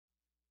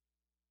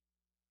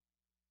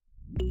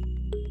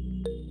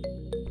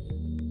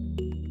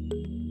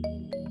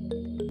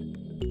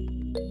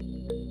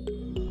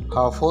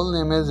Her full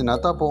name is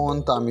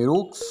Natapohn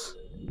tameeruks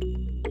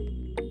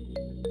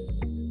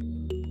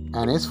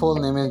and his full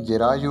name is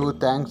Jirayu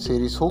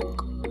Tangsrisuk.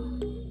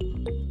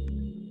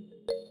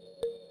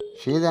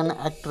 She is an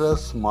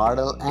actress,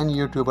 model and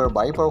YouTuber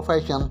by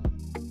profession.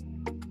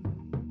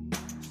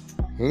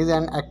 He is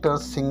an actor,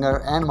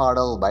 singer and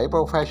model by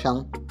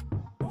profession.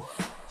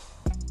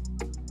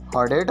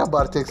 Her date of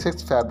birth is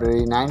 6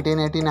 February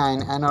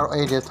 1989 and her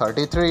age is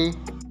 33.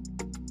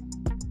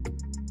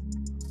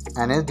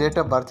 And his date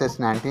of birth is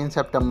 19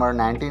 September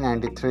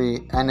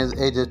 1993 and his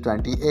age is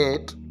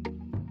 28.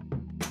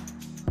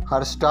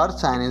 Her star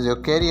sign is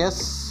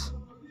Aquarius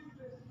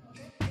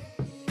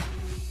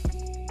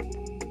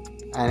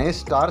and his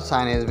star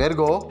sign is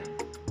Virgo.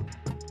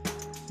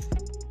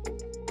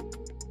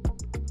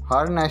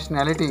 Her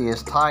nationality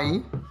is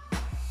Thai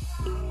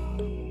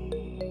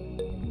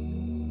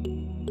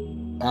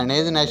and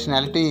his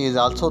nationality is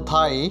also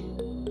Thai.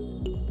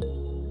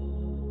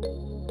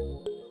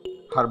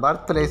 Her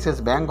birthplace is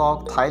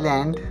Bangkok,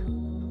 Thailand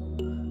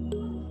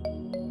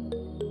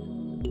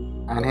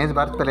and his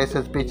birthplace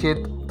is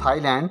Pichit,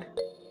 Thailand.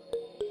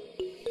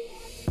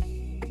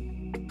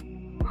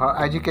 Her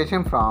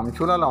education from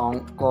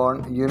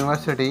Chulalongkorn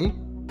University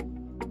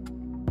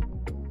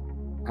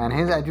and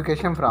his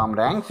education from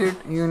Rangsit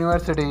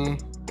University.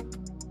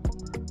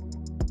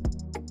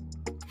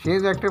 She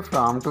is active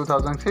from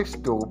 2006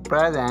 to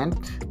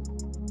present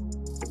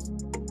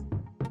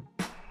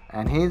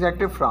and he is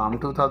active from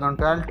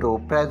 2012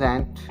 to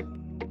present.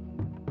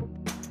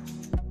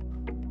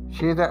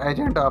 She is the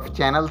agent of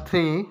Channel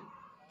 3.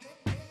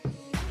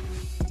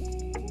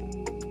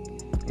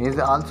 He is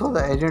also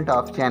the agent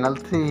of Channel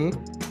 3.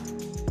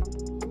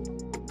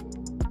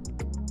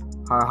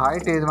 Her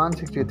height is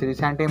 163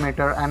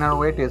 cm and her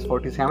weight is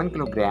 47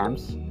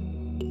 kilograms.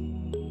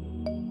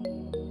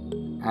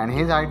 And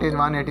his height is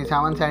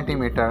 187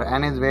 cm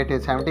and his weight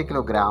is 70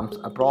 kilograms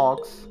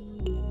approx.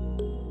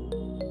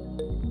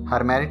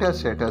 Her marital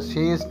status,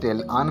 she is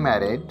still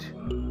unmarried.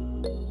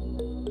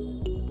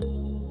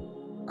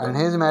 And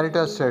his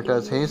marital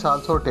status, he is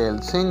also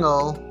still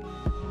single.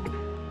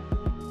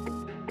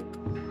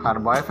 Her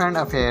boyfriend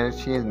affair,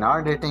 she is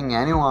not dating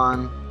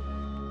anyone.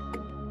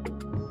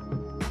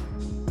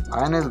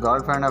 And his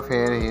girlfriend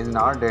affair, he is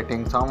not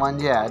dating someone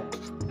yet.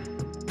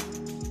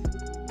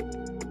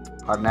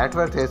 Her net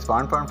worth is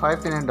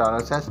 $1.5 million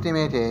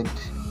estimated.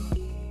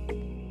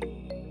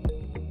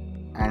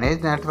 And his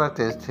net worth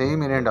is $3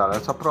 million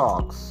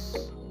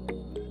approx.